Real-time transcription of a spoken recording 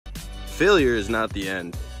Failure is not the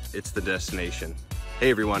end, it's the destination.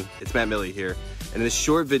 Hey everyone, it's Milia here. And in this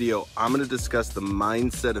short video, I'm going to discuss the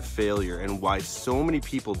mindset of failure and why so many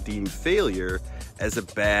people deem failure as a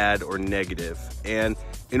bad or negative. And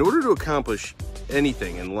in order to accomplish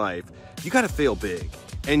anything in life, you got to fail big.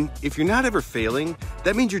 And if you're not ever failing,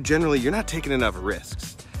 that means you're not taking enough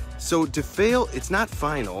risks. So to fail, it's not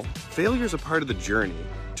final. Failure is a part of the journey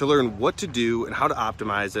to learn what to do and how to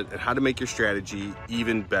optimize it and how to make your strategy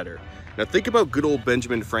even better. Now think about good old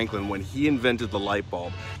Benjamin Franklin when he invented the light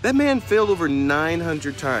bulb. That man failed over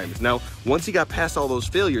 900 times. Now, once he got past all those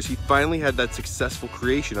failures, he finally had that successful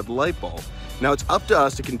creation of the light bulb. Now it's up to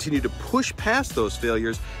us to continue to push past those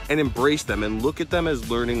failures and embrace them and look at them as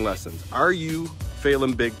learning lessons. Are you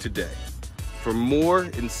failing big today? For more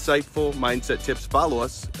insightful mindset tips, follow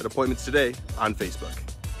us at Appointments Today on Facebook.